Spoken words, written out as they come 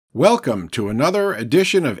Welcome to another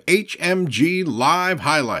edition of HMG Live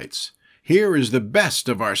Highlights. Here is the best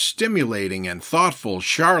of our stimulating and thoughtful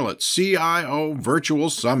Charlotte CIO Virtual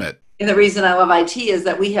Summit. And the reason I love IT is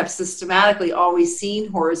that we have systematically always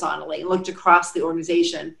seen horizontally, looked across the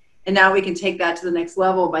organization. And now we can take that to the next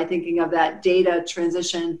level by thinking of that data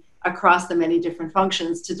transition across the many different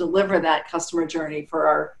functions to deliver that customer journey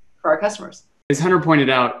for our customers. As Hunter pointed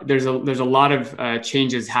out, there's a lot of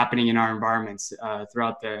changes happening in our environments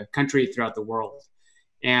throughout the country, throughout the world.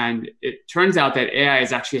 And it turns out that AI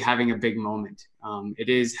is actually having a big moment. It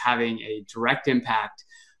is having a direct impact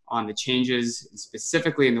on the changes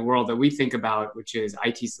specifically in the world that we think about, which is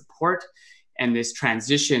IT support and this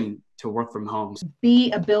transition to work from home.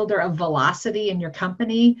 Be a builder of velocity in your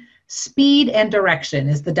company. Speed and direction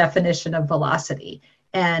is the definition of velocity.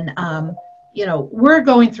 And we're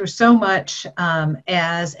going through so much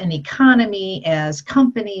as an economy, as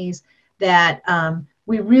companies, that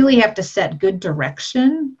we really have to set good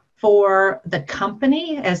direction for the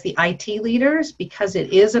company as the IT leaders, because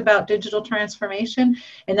it is about digital transformation.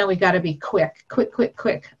 And then we got to be quick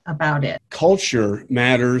about it. Culture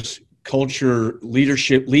matters. Culture,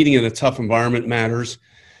 leadership, leading in a tough environment matters.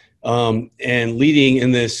 And leading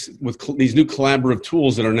in this with these new collaborative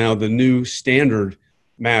tools that are now the new standard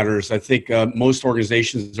matters. I think most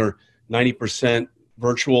organizations are 90%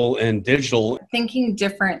 virtual and digital. Thinking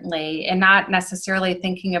differently and not necessarily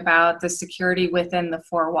thinking about the security within the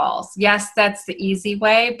four walls. Yes, that's the easy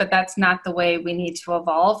way, but that's not the way we need to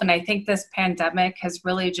evolve. And I think this pandemic has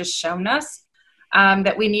really just shown us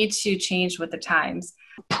that we need to change with the times.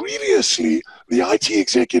 Previously, the IT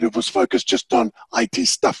executive was focused just on IT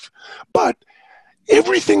stuff, but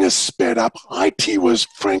everything is sped up. IT was,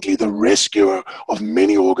 frankly, the rescuer of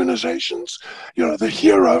many organizations, the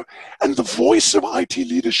hero, and the voice of IT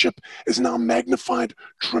leadership is now magnified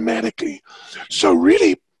dramatically. So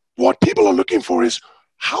really, what people are looking for is,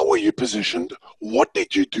 how were you positioned? What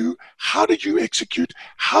did you do? How did you execute?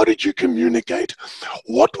 How did you communicate?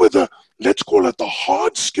 What were the, let's call it the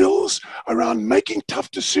hard skills around making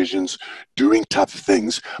tough decisions, doing tough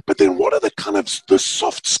things, but then what are the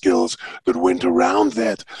soft skills that went around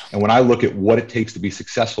that? And when I look at what it takes to be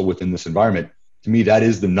successful within this environment, to me, that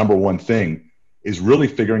is the number one thing, is really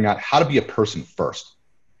figuring out how to be a person first.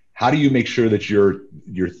 How do you make sure that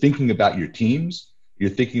you're thinking about your teams? You're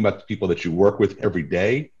thinking about the people that you work with every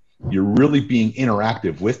day. You're really being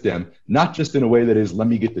interactive with them, not just in a way that is, let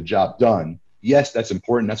me get the job done. Yes, that's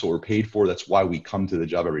important. That's what we're paid for. That's why we come to the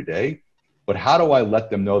job every day. But how do I let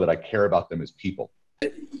them know that I care about them as people?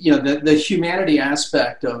 The humanity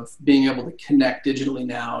aspect of being able to connect digitally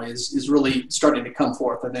now is really starting to come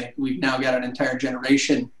forth. I think we've now got an entire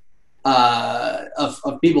generation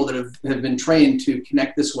of people that have been trained to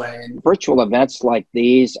connect this way. And virtual events like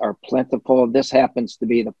these are plentiful. This happens to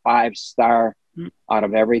be the 5-star out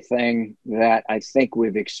of everything that I think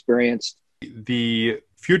we've experienced. The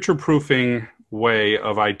future-proofing way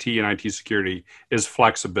of IT and IT security is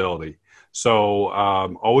flexibility. So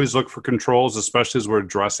always look for controls, especially as we're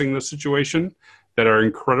addressing the situation, that are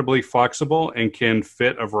incredibly flexible and can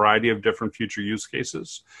fit a variety of different future use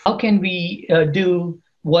cases. How can we do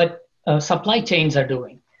what supply chains are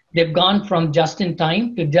doing? They've gone from just in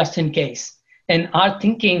time to just in case. And our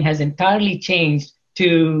thinking has entirely changed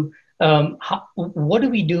to what do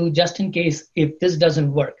we do just in case if this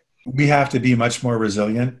doesn't work? We have to be much more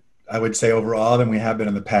resilient, I would say, overall than we have been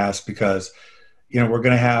in the past, because we're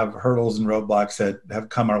going to have hurdles and roadblocks that have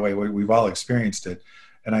come our way. We've all experienced it.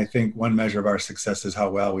 And I think one measure of our success is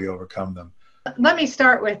how well we overcome them. Let me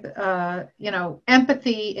start with,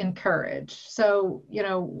 empathy and courage. So,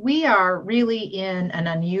 we are really in an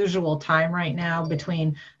unusual time right now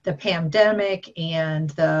between the pandemic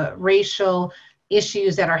and the racial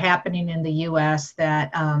issues that are happening in the U.S.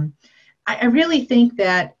 that I really think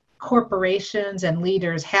that corporations and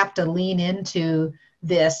leaders have to lean into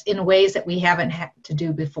this in ways that we haven't had to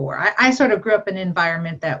do before. I sort of grew up in an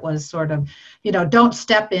environment that was sort of, don't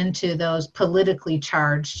step into those politically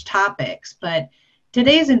charged topics. But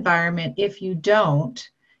today's environment, if you don't,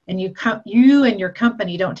 and you and your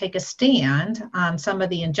company don't take a stand on some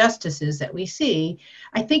of the injustices that we see,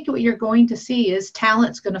 I think what you're going to see is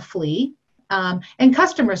talent's going to flee, and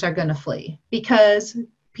customers are going to flee, because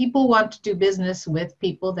people want to do business with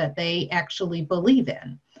people that they actually believe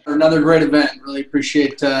in. Another great event. Really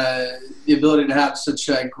appreciate the ability to have such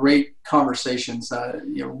great conversations.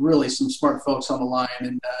 Really some smart folks on the line,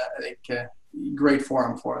 and I think great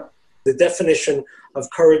forum for it. The definition of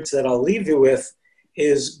courage that I'll leave you with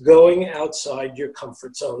is going outside your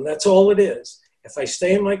comfort zone. That's all it is. If I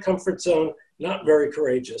stay in my comfort zone, not very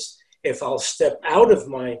courageous. If I'll step out of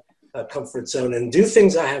my comfort zone and do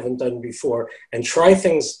things I haven't done before and try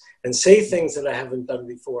things and say things that I haven't done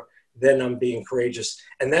before, then I'm being courageous.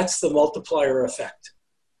 And that's the multiplier effect.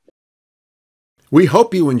 We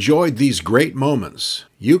hope you enjoyed these great moments.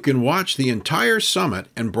 You can watch the entire summit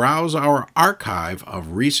and browse our archive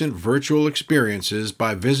of recent virtual experiences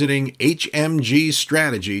by visiting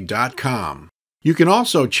hmgstrategy.com. You can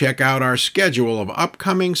also check out our schedule of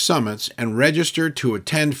upcoming summits and register to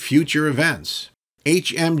attend future events.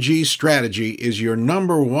 HMG Strategy is your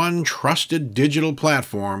 #1 trusted digital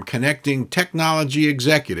platform connecting technology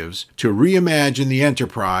executives to reimagine the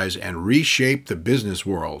enterprise and reshape the business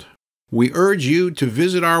world. We urge you to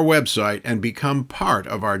visit our website and become part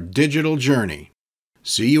of our digital journey.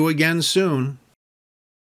 See you again soon.